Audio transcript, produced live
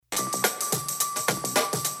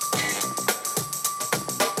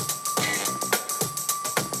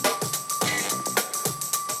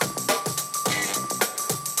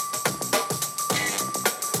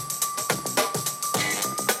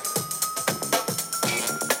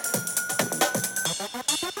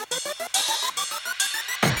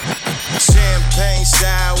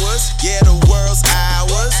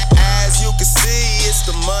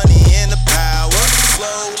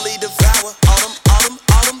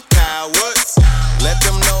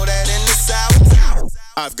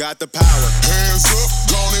I've got the power. Hands up,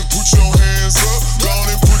 go on and put your hands up. Go on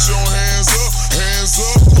and put your hands up. Hands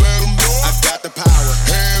up, let them know. I've got the power.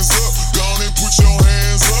 Hands up, go on and put your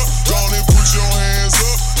hands up. Go on and put your hands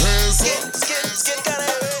up. Hands up.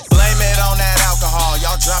 Blame it on that alcohol.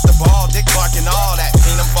 Y'all drop the ball, dick barking all that.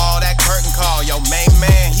 Kingdom ball, that curtain call. Yo, main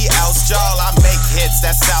man, he outs y'all. I make hits,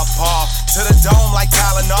 that's southpaw. To the dome like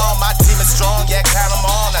Tylenol. My team is strong, yeah, count them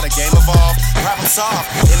all. Now the game evolved, problem solved.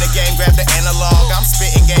 In the game, grab the analog. I'm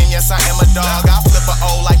spitting game, yes, I am a dog. I flip a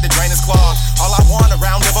O like the drain is clogged. All I want, a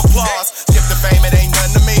round of applause. Skip the fame, it ain't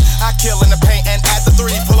nothing to me. I kill in the paint and add the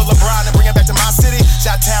 3. Pull a LeBron and bring it back to my city.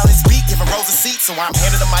 Shot town is beat, giving Rose a seat. So I'm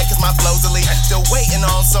handing the mic cause my flow's elite. Still waiting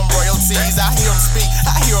on some royalties. I hear him speak,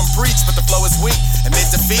 I hear him preach, but the flow is weak. Admit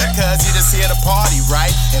defeat cause you just hear the party,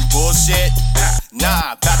 right? And bullshit.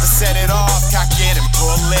 Nah, about to set it off, cock it and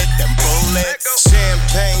pull it, them bullets.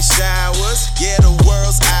 Champagne showers, yeah, the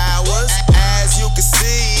world's ours. As you can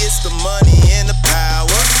see, it's the money and the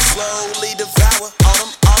power. Slowly devour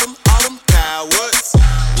all them cowards.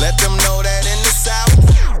 Let them know that in the South,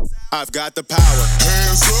 I've got the power.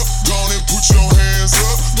 Hands up, go on and put your hands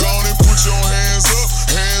up. Go on and put your hands up.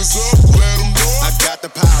 Hands up, let them know. I've got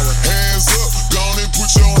the power. Hands up, go on and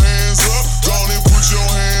put your hands up. Go on and put your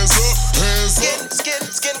hands up. Hands up.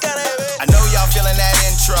 Skin kinda heavy. I know y'all feeling that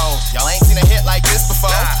intro. Y'all ain't seen a hit like this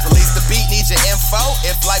before. Release the beat, need your info.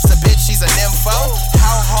 If life's a bitch, she's a nympho.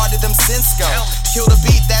 How hard did them synths go? Kill the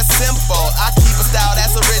beat, that's simple. I keep a style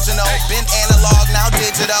that's original. Been analog, now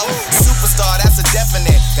digital. Superstar, that's a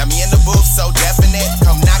definite. Got me in the booth, so definite.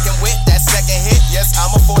 Come knocking with that second hit. Yes,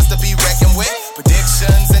 I'm a force to be reckoned with.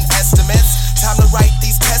 Predictions and estimates. Time to write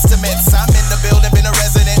these testaments. I'm in the building, been a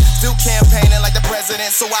resident. Still campaigning like the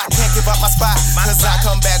president. So I can't give up my spot. Cause I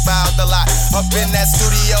come back by out the lot. Up in that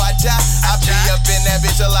studio, I be up in that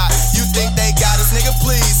bitch a lot. You think they got us, nigga,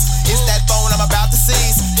 please. It's that phone I'm about to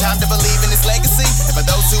seize. Time to believe in this legacy. And for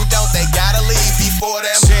those who don't, they gotta leave before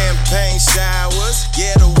them. Champagne showers,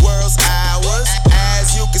 yeah, the world's ours.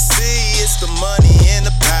 As you can see, it's the money and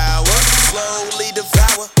the power. Slowly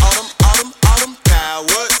devour all them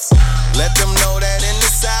cowards. Let them know that in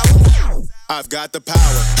the South, I've got the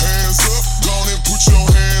power. Hands up, go on and put your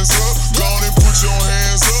hands up. Go on and put your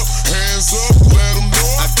hands up. Hands up, let them know.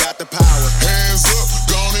 I've got the power. Hands up,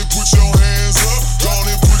 go on and put your hands up. Go on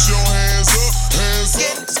and put your hands up. Hands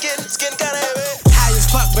up. Skin kinda heavy. High as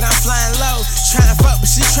fuck, but I'm flying low. Tryna fuck, but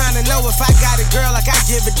she tryna know if I got a girl, like I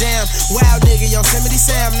give a damn. Wild nigga, Yosemite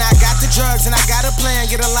Sam. Now I got the drugs and I got a plan.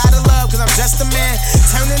 Get a lot of love, cause I'm just a man.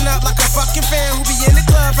 Turning up like a fucking fan who be in the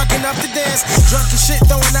club, fucking up the dance. Drunk and shit,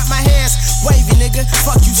 throwing up my hands. Wavy nigga,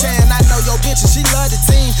 fuck you saying. I know your bitch and she love the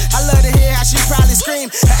team. I love to hear how she probably scream.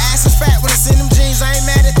 Her ass is fat when it's in them jeans. I ain't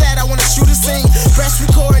mad at that, I wanna shoot a scene. Press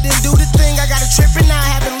record and do the thing. I got a trippin' now,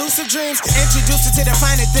 having lucid dreams. Introduce her to the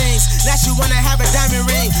finer things. Now she wanna have a diamond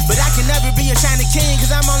ring. But I can never be a shining king,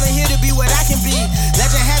 cause I'm only here to be what I can be.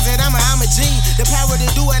 Legend has it, I'm a G. The power to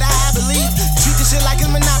do what I believe. Treat this shit like a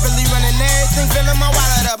monopoly. Running everything, filling my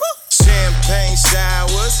wallet up. Champagne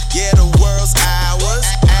showers, yeah, the world's ours.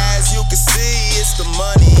 As you can see, it's the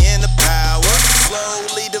money and the power.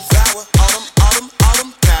 Slowly devour all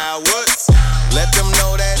them cowards. Let them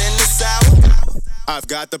know that in the South, I've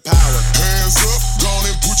got the power. Hands up, go on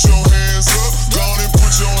and put your hands up. Go on and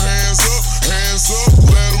put your hands up. Hands up,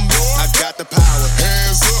 let them know. I've got the power.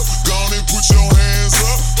 Hands up.